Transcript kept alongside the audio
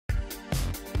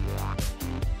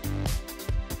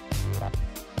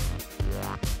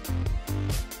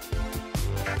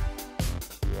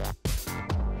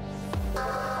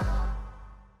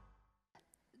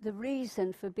the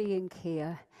reason for being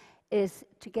here is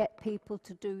to get people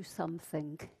to do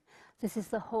something. This is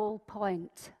the whole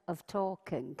point of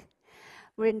talking.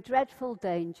 We're in dreadful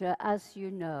danger, as you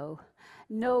know.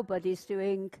 Lots of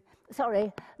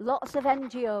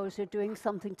NGOs are doing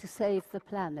something to save the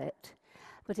planet,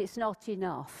 but it's not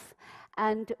enough.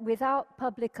 And without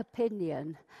public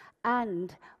opinion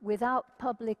and without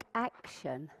public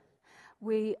action,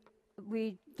 we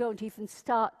don't even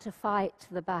start to fight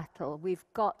the battle. We've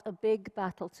got a big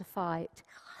battle to fight.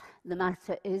 The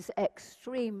matter is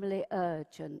extremely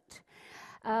urgent.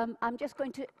 I'm just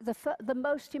going to, the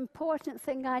most important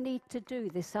thing I need to do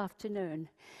this afternoon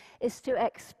is to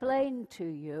explain to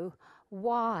you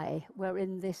why we're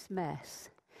in this mess,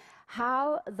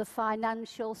 how the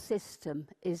financial system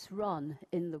is run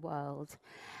in the world.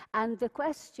 And the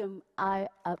question I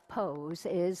pose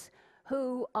is,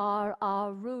 who are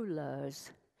our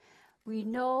rulers? We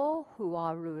know who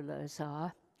our rulers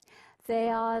are. They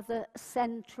are the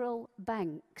central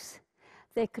banks.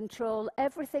 They control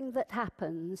everything that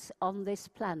happens on this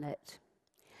planet.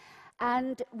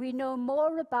 And we know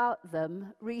more about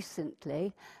them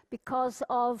recently because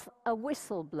of a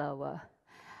whistleblower.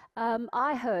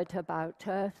 I heard about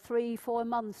her 3-4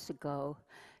 months ago.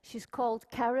 She's called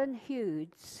Karen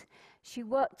Hughes. She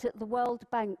worked at the World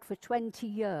Bank for 20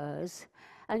 years,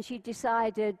 and she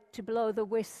decided to blow the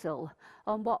whistle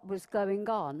on what was going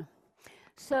on.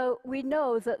 So we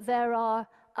know that there are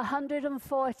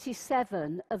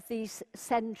 147 of these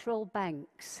central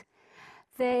banks.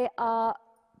 They are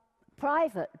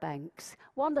private banks.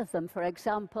 One of them, for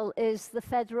example, is the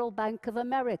Federal Bank of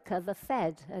America, the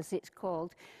Fed, as it's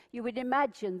called. You would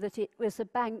imagine that it was a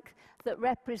bank that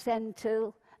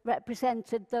represented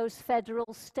those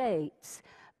federal states,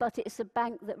 but it's a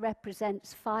bank that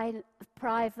represents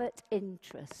private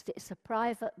interest. It's a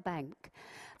private bank.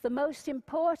 The most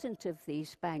important of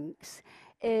these banks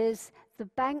is the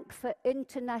Bank for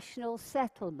International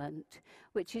Settlement,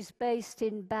 which is based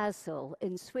in Basel,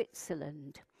 in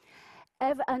Switzerland.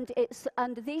 And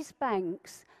these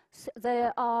banks, they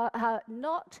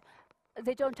don't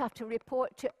have to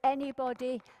report to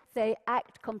anybody. They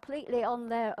act completely on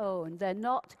their own. They're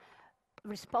not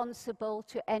responsible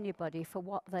to anybody for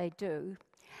what they do.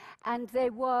 And they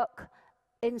work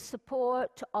in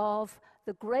support of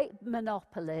the great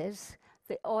monopolies,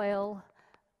 the oil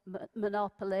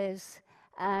monopolies,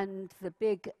 and the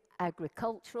big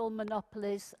agricultural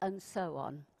monopolies, and so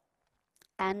on.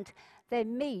 And they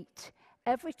meet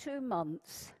every 2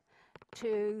 months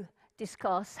to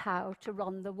discuss how to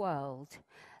run the world.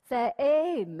 Their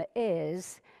aim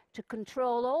is to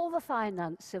control all the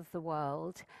finance of the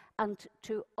world and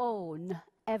to own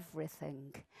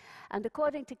everything. And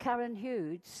according to Karen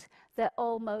Hughes, they're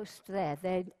almost there.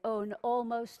 They own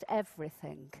almost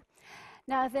everything.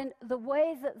 Now then, the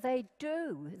way that they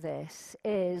do this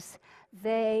is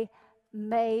they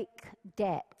make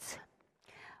debt.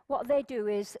 What they do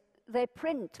is they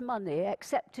print money,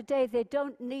 except today they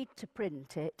don't need to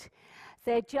print it.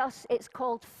 It's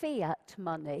called fiat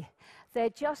money. They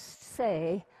just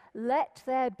say, let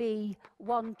there be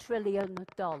 $1 trillion.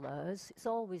 It's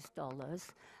always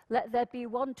dollars. Let there be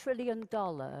 $1 trillion,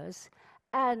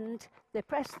 and they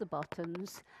press the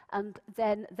buttons, and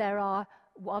then there are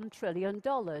 $1 trillion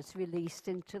released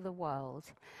into the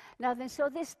world. Now then, so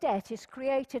this debt is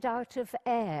created out of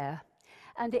air,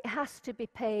 and it has to be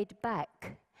paid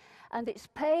back. And it's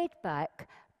paid back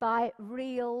by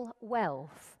real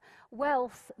wealth,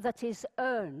 wealth that is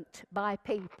earned by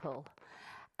people.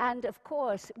 And of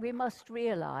course, we must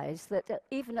realize that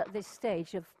even at this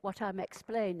stage of what I'm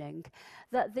explaining,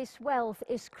 that this wealth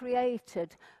is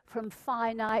created from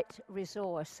finite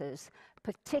resources,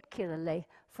 particularly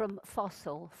from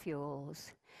fossil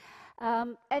fuels.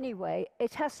 Anyway,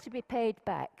 it has to be paid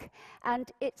back,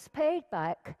 and it's paid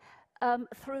back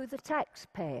through the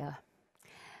taxpayer.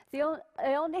 The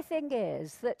only thing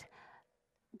is that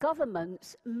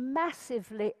governments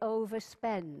massively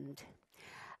overspend.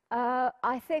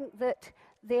 I think that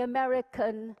the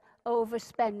American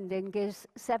overspending is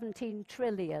 17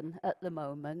 trillion at the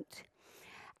moment.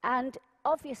 And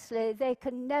obviously, they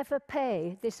can never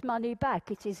pay this money back.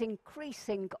 It is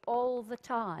increasing all the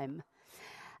time.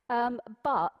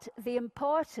 But the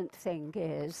important thing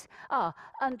is,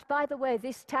 and by the way,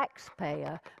 this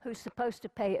taxpayer who's supposed to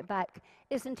pay it back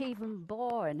isn't even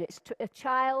born. It's a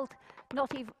child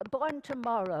not even born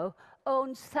tomorrow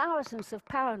owns thousands of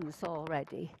pounds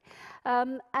already.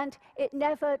 And it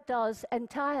never does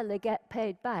entirely get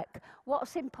paid back.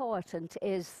 What's important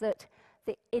is that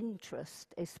the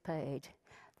interest is paid.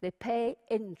 They pay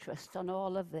interest on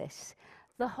all of this.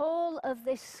 The whole of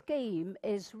this scheme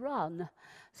is run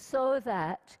so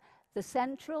that the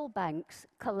central banks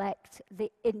collect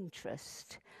the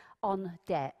interest on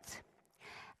debt.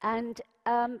 And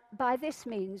by this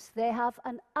means, they have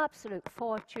an absolute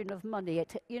fortune of money.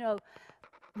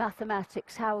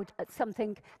 Mathematics, how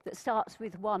something that starts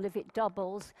with 1, if it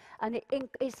doubles, and it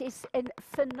is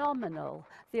phenomenal,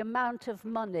 the amount of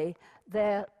money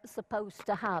they're supposed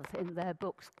to have in their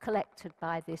books collected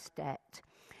by this debt.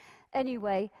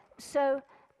 Anyway, so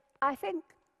I think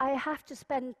I have to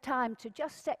spend time to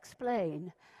just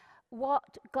explain why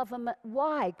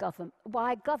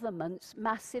governments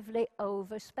massively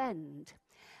overspend.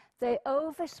 They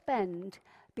overspend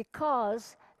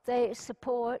because they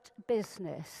support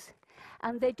business,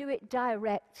 and they do it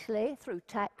directly through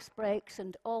tax breaks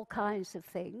and all kinds of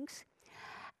things.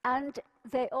 And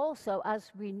they also,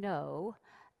 as we know,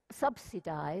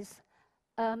 subsidize.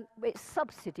 It's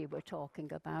subsidy we're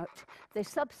talking about. They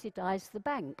subsidize the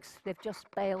banks. They've just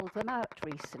bailed them out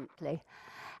recently.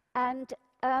 And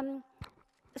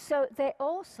so they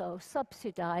also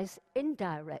subsidize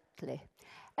indirectly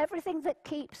everything that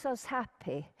keeps us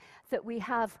happy, that we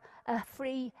have a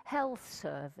free health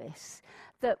service,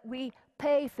 that we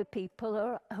pay for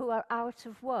people who are out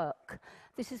of work.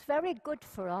 This is very good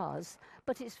for us,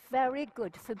 but it's very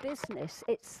good for business.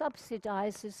 It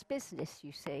subsidizes business,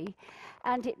 you see,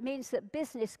 and it means that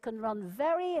business can run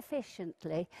very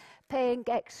efficiently, paying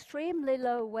extremely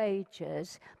low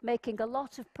wages, making a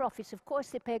lot of profits. Of course,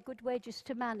 they pay good wages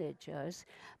to managers,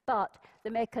 but they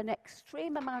make an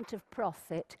extreme amount of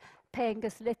profit, paying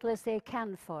as little as they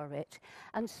can for it.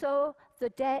 And so the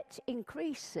debt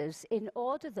increases in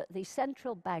order that the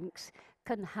central banks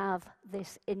can have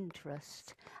this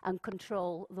interest and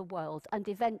control the world and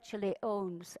eventually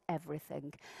owns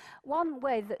everything. One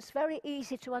way that's very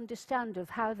easy to understand of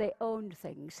how they own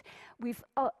things,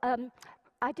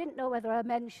 I didn't know whether I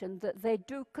mentioned that they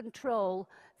do control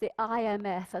the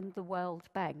IMF and the World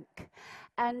Bank.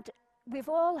 And we've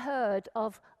all heard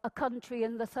of a country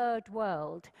in the third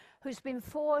world who's been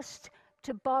forced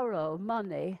to borrow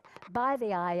money by the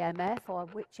IMF or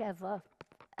whichever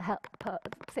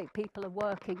people are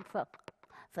working for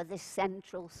this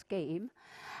central scheme.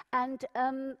 And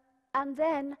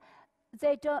then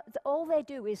all they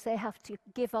do is they have to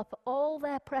give up all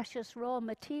their precious raw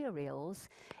materials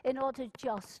in order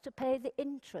just to pay the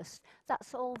interest.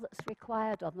 That's all that's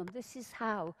required of them. This is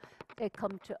how they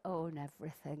come to own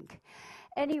everything.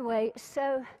 Anyway,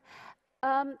 so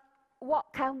what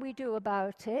can we do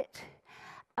about it?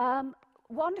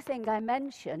 One thing I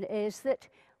mention is that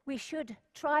we should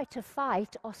try to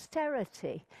fight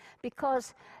austerity,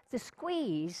 because the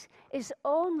squeeze is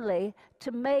only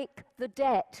to make the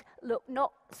debt look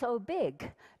not so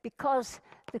big, because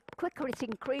the quicker it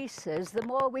increases, the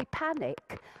more we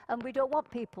panic, and we don't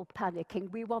want people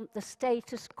panicking. We want the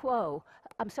status quo.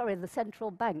 I'm sorry, the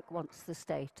central bank wants the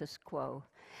status quo,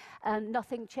 and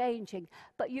nothing changing.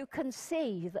 But you can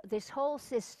see that this whole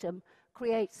system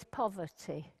creates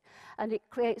poverty, and it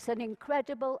creates an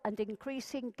incredible and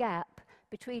increasing gap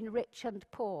between rich and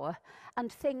poor,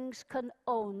 and things can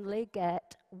only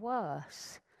get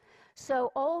worse.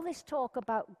 So all this talk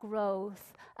about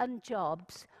growth and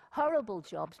jobs, horrible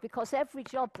jobs, because every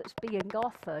job that's being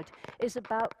offered is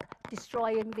about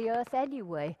destroying the earth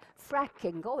anyway.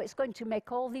 Fracking, oh, it's going to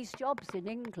make all these jobs in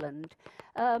England.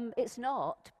 It's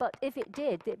not, but if it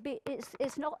did,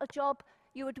 it's not a job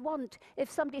you would want. If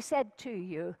somebody said to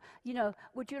you,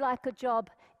 would you like a job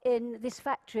in this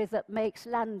factory that makes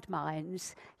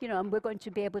landmines, and we're going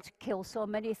to be able to kill so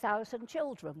many thousand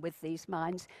children with these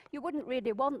mines, you wouldn't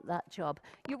really want that job.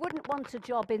 You wouldn't want a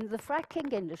job in the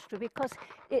fracking industry because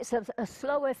it's a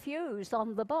slower fuse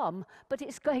on the bomb, but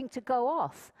it's going to go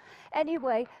off.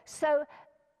 Anyway, so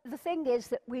the thing is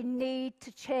that we need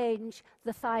to change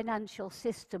the financial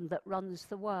system that runs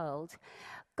the world.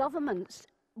 Governments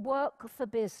work for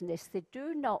business. They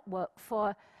do not work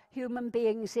for human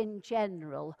beings in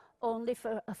general, only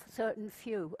for a certain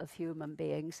few of human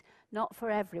beings, not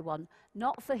for everyone,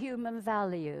 not for human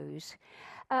values.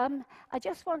 I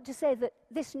just want to say that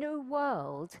this new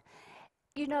world,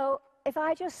 if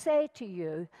I just say to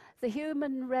you, the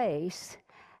human race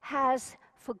has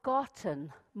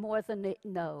forgotten more than it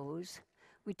knows.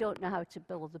 We don't know how to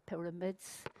build the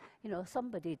pyramids.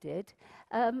 Somebody did.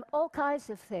 All kinds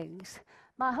of things.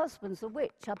 My husband's a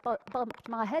witch. I bumped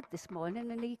my head this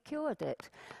morning and he cured it.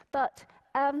 But,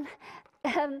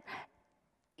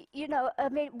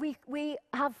 we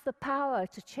have the power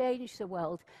to change the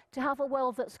world, to have a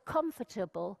world that's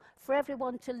comfortable for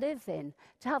everyone to live in,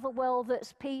 to have a world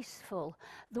that's peaceful.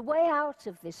 The way out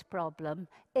of this problem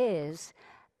is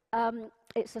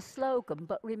it's a slogan,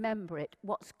 but remember it.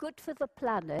 What's good for the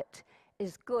planet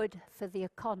is good for the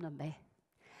economy.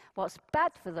 What's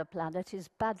bad for the planet is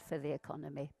bad for the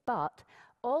economy. But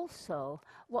also,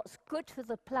 what's good for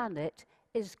the planet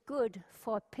is good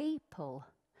for people.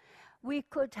 We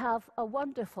could have a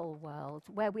wonderful world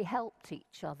where we helped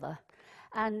each other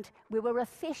and we were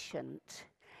efficient.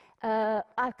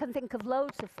 I can think of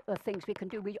loads of things we can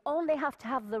do. We only have to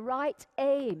have the right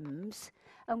aims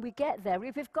and we get there.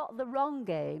 If we've got the wrong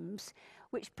aims,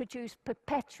 which produce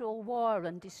perpetual war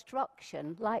and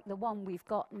destruction, like the one we've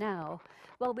got now,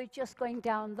 well, we're just going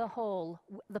down the hole.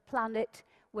 The planet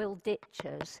will ditch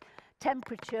us.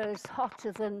 Temperatures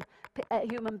hotter than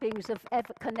human beings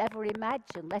can ever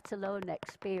imagine, let alone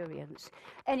experience.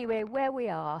 Anyway, where we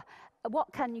are,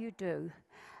 what can you do?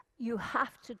 You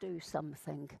have to do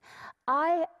something.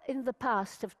 I, in the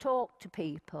past, have talked to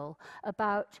people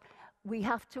about we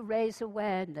have to raise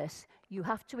awareness. You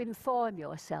have to inform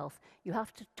yourself. You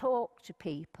have to talk to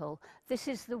people. This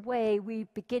is the way we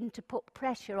begin to put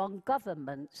pressure on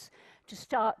governments to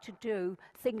start to do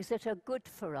things that are good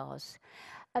for us.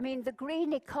 I mean, the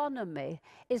green economy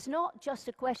is not just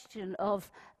a question of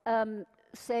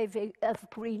saving of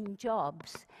green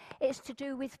jobs. It's to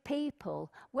do with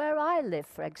people. Where I live,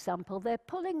 for example, they're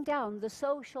pulling down the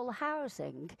social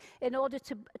housing in order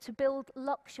to build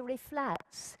luxury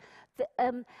flats.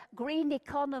 The green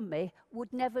economy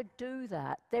would never do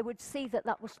that. They would see that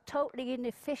that was totally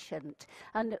inefficient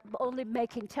and only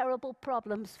making terrible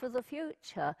problems for the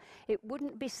future. It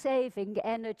wouldn't be saving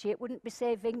energy. It wouldn't be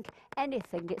saving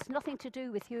anything. It's nothing to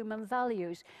do with human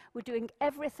values. We're doing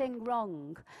everything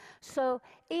wrong. So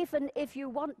even if you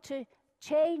want to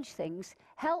change things,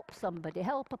 help somebody,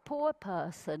 help a poor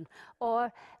person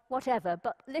or whatever.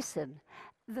 But listen,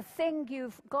 the thing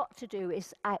you've got to do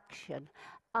is action.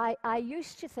 I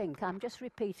used to think, I'm just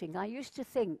repeating, I used to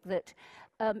think that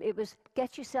it was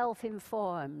get yourself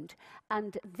informed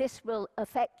and this will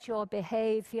affect your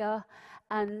behaviour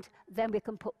and then we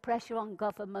can put pressure on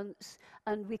governments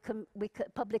and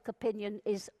public opinion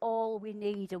is all we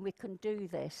need and we can do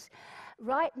this.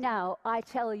 Right now, I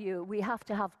tell you, we have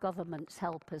to have governments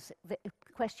help us. The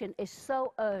question is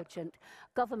so urgent.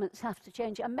 Governments have to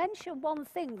change. I mention one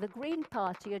thing, the Green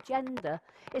Party agenda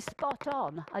is spot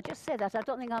on. I just say that. I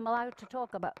don't think I'm allowed to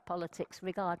talk about politics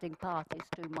regarding parties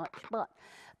too much,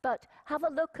 but have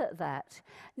a look at that.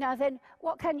 Now then,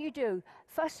 what can you do?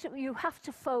 First, you have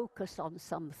to focus on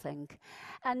something,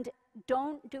 and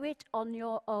don't do it on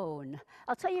your own.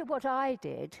 I'll tell you what I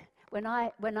did when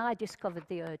I discovered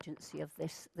the urgency of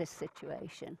this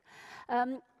situation.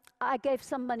 I gave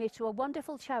some money to a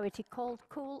wonderful charity called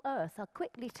Cool Earth. I'll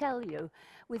quickly tell you,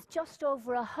 with just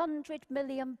over £100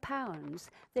 million,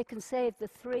 they can save the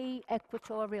 3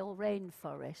 equatorial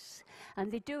rainforests.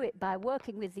 And they do it by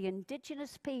working with the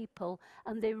indigenous people,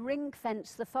 and they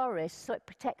ring-fence the forest so it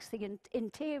protects the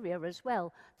interior as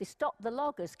well. They stop the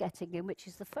loggers getting in, which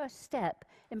is the first step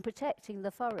in protecting the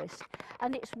forest.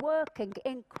 And it's working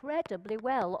incredibly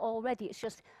well already. It's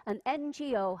just an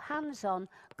NGO, hands-on,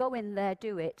 go in there,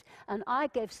 do it. And I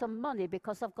gave some money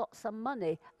because I've got some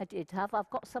money. I've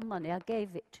got some money. I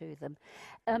gave it to them.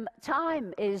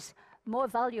 Time is more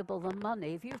valuable than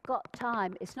money. If you've got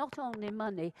time, it's not only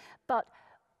money, but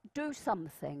do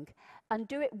something and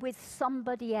do it with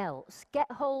somebody else.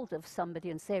 Get hold of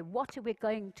somebody and say, what are we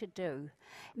going to do?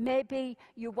 Maybe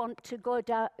you want to go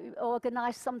down,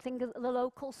 organise something at the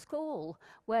local school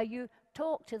where you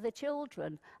talk to the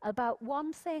children about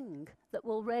one thing that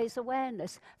will raise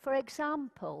awareness. For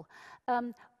example,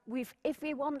 if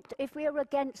we are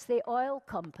against the oil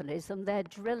companies and their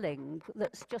drilling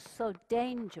that's just so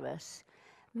dangerous,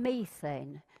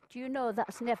 methane. Do you know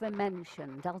that's never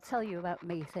mentioned? I'll tell you about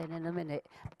methane in a minute.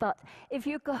 But if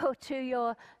you go to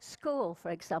your school,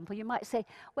 for example, you might say,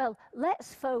 well,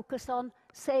 let's focus on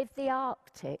Save the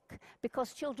Arctic,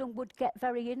 because children would get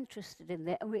very interested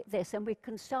in this, and we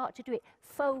can start to do it.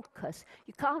 Focus.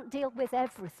 You can't deal with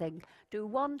everything. Do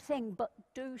one thing, but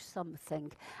do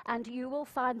something. And you will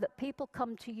find that people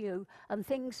come to you and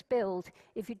things build.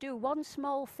 If you do one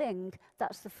small thing,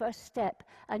 that's the first step,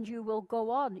 and you will go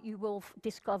on. You will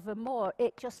discover more.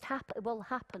 It just will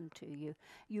happen to you.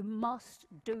 You must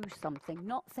do something,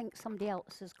 not think somebody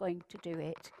else is going to do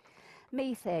it.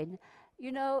 Methane,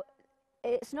 you know,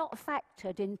 it's not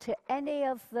factored into any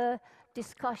of the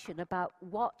discussion about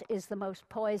what is the most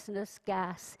poisonous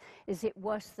gas, is it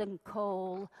worse than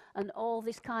coal, and all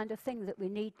this kind of thing that we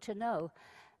need to know.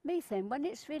 Methane, when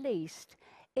it's released,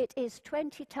 it is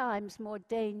 20 times more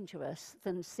dangerous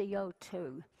than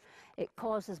CO2. It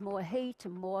causes more heat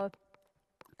and more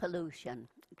pollution,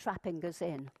 trapping us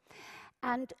in.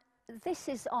 And this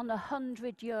is on a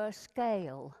 100-year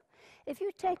scale. If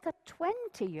you take a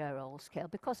 20-year-old scale,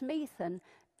 because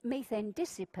methane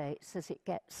dissipates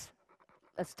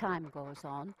as time goes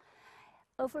on,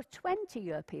 over a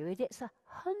 20-year period, it's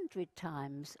 100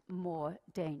 times more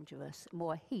dangerous,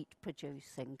 more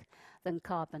heat-producing than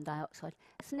carbon dioxide.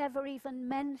 It's never even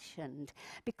mentioned,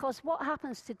 because what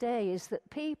happens today is that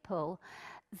people,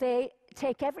 they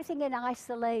take everything in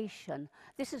isolation.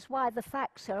 This is why the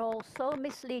facts are all so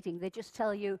misleading. They just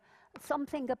tell you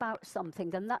something about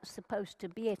something, and that's supposed to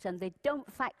be it, and they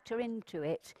don't factor into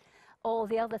it all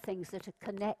the other things that are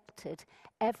connected.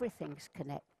 Everything's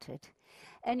connected.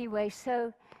 Anyway,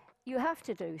 so you have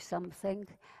to do something,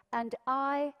 and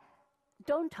I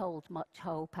don't hold much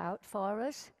hope out for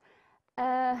us.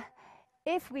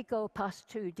 If we go past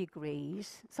 2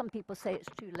 degrees, some people say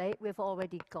it's too late, we've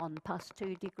already gone past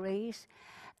 2 degrees,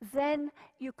 then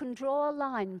you can draw a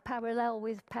line parallel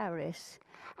with Paris,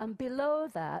 and below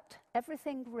that,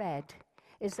 everything red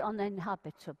is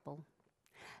uninhabitable,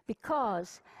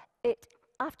 because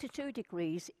after 2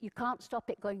 degrees, you can't stop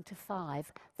it going to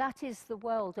 5. That is the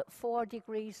world at 4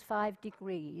 degrees, 5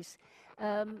 degrees.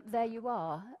 There you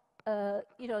are.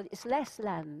 You know, it's less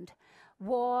land,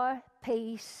 war,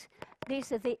 peace.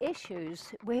 These are the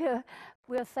issues we're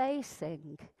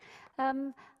facing.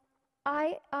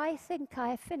 I think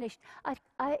I finished.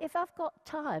 If I've got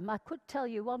time, I could tell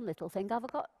you one little thing. Have I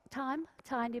got time? A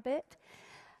tiny bit?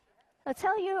 I'll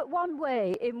tell you one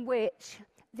way in which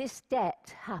this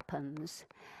debt happens.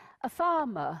 A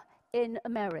farmer in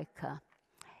America,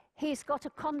 he's got a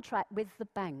contract with the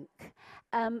bank.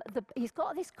 He's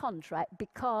got this contract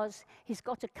because he's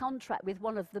got a contract with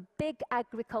one of the big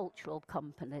agricultural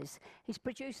companies. He's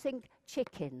producing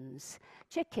chickens.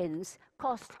 Chickens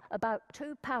cost about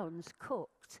 £2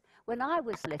 cooked. When I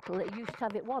was little, it used to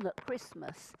have it one at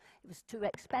Christmas. It was too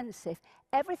expensive.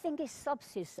 Everything is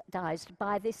subsidized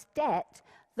by this debt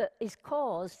that is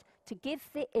caused to give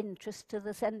the interest to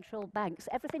the central banks.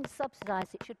 Everything's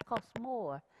subsidized, it should cost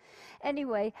more.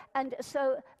 Anyway, and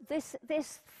so this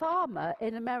farmer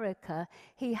in America,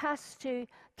 he has to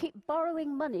keep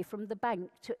borrowing money from the bank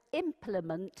to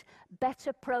implement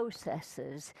better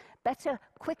processes, better,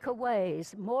 quicker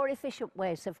ways, more efficient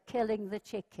ways of killing the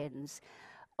chickens.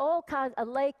 All kinds, a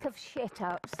lake of shit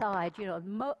outside, you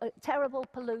know, terrible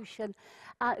pollution,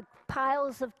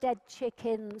 piles of dead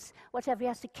chickens, whatever. He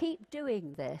has to keep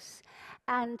doing this.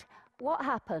 And what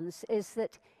happens is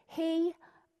that he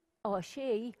or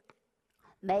she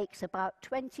makes about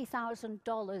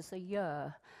 $20,000 a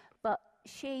year, but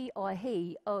she or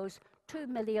he owes $2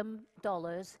 million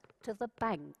to the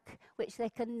bank, which they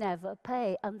can never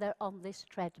pay, and they're on this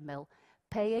treadmill,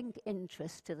 paying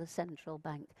interest to the central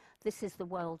bank. This is the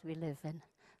world we live in.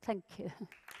 Thank you.